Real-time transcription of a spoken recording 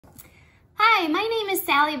Hi, my name is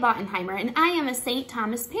Sally Bottenheimer, and I am a St.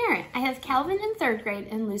 Thomas parent. I have Calvin in 3rd grade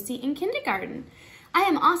and Lucy in kindergarten. I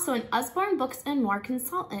am also an Usborne Books and More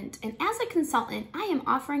consultant, and as a consultant, I am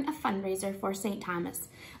offering a fundraiser for St. Thomas.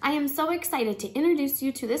 I am so excited to introduce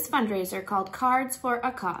you to this fundraiser called Cards for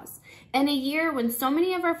a Cause. In a year when so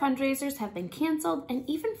many of our fundraisers have been canceled, and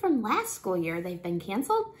even from last school year they've been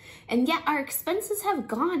canceled, and yet our expenses have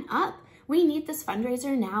gone up, we need this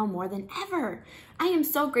fundraiser now more than ever. I am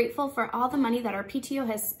so grateful for all the money that our PTO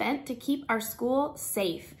has spent to keep our school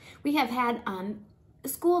safe. We have had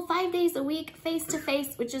school 5 days a week,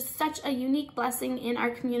 face-to-face, which is such a unique blessing in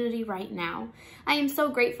our community right now. I am so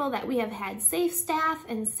grateful that we have had safe staff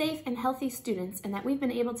and safe and healthy students, and that we've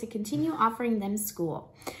been able to continue offering them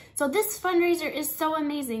school. So this fundraiser is so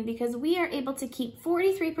amazing because we are able to keep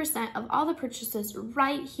 43% of all the purchases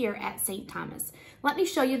right here at St. Thomas. Let me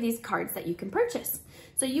show you these cards that you can purchase.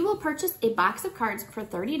 So you will purchase a box of cards for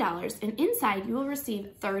 $30, and inside you will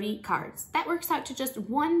receive 30 cards. That works out to just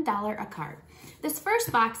 $1 a card. This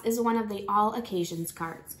first box is one of the all occasions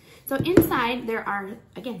cards. So inside there are,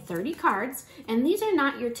 again, 30 cards, and these are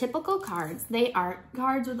not your typical cards. They are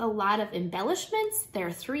cards with a lot of embellishments. They're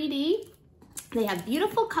 3D. They have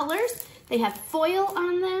beautiful colors. They have foil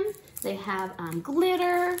on them. They have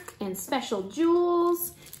glitter and special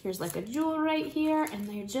jewels. Here's like a jewel right here, and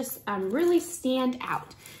they just really stand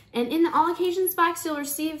out. And in the all occasions box, you'll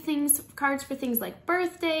receive cards for things like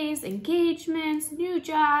birthdays, engagements, new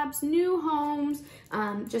jobs, new homes,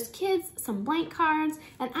 just kids, some blank cards.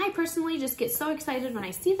 And I personally just get so excited when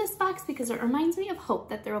I see this box because it reminds me of hope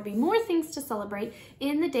that there will be more things to celebrate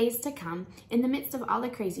in the days to come in the midst of all the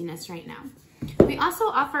craziness right now. We also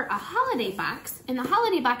offer a holiday box. In the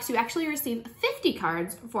holiday box, you actually receive 50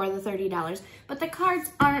 cards for the $30, but the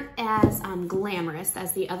cards aren't as glamorous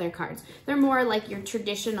as the other cards. They're more like your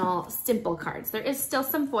traditional simple cards. There is still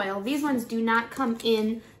some foil. These ones do not come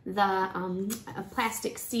in the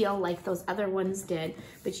plastic seal like those other ones did,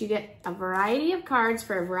 but you get a variety of cards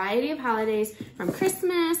for a variety of holidays, from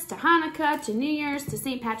Christmas to Hanukkah to New Year's to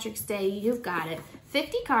St. Patrick's Day. You've got it.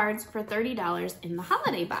 50 cards for $30 in the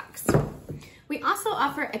holiday box. We also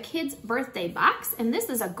offer a kid's birthday box, and this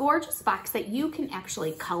is a gorgeous box that you can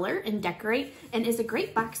actually color and decorate, and is a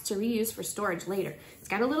great box to reuse for storage later. It's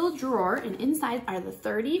got a little drawer, and inside are the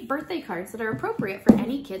 30 birthday cards that are appropriate for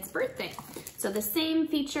any kid's birthday. So the same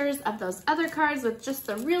features of those other cards with just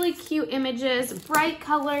the really cute images, bright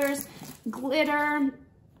colors, glitter,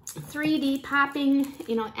 3D popping,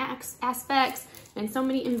 aspects, and so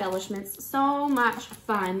many embellishments. So much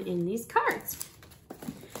fun in these cards.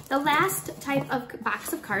 The last type of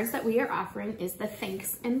box of cards that we are offering is the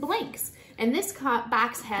Thanks and Blanks. And this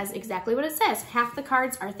box has exactly what it says. Half the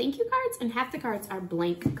cards are thank you cards and half the cards are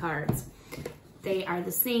blank cards. They are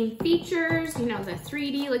the same features, the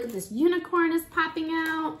 3D, look at this unicorn is popping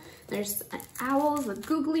out. There's owls with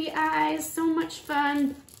googly eyes, so much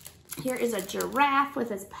fun. Here is a giraffe with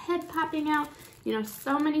his head popping out.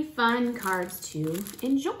 So many fun cards to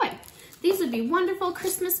enjoy. These would be wonderful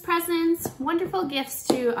Christmas presents, wonderful gifts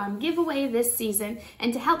to give away this season,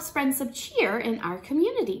 and to help spread some cheer in our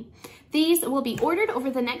community. These will be ordered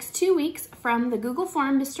over the next 2 weeks from the Google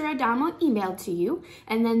form Mr. Adamo emailed to you,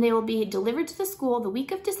 and then they will be delivered to the school the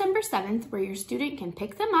week of December 7th, where your student can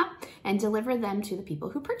pick them up and deliver them to the people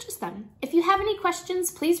who purchase them. If you have any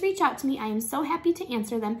questions, please reach out to me. I am so happy to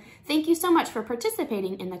answer them. Thank you so much for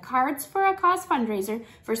participating in the Cards for a Cause fundraiser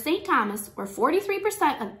for St. Thomas, where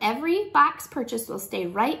 43% of every box purchased will stay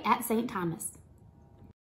right at St. Thomas.